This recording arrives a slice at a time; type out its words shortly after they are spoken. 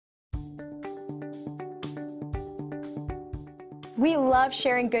We love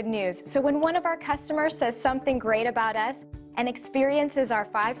sharing good news, so when one of our customers says something great about us and experiences our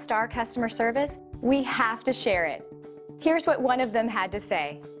 5-star customer service, we have to share it. Here's what one of them had to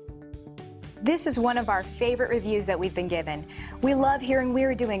say. This is one of our favorite reviews that we've been given. We love hearing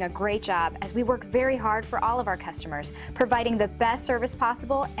we're doing a great job as we work very hard for all of our customers, providing the best service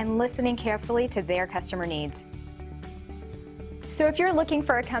possible and listening carefully to their customer needs. So if you're looking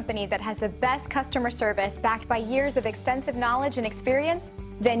for a company that has the best customer service backed by years of extensive knowledge and experience,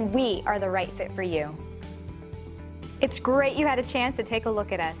 then we are the right fit for you. It's great you had a chance to take a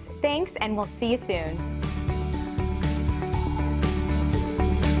look at us. Thanks, and we'll see you soon.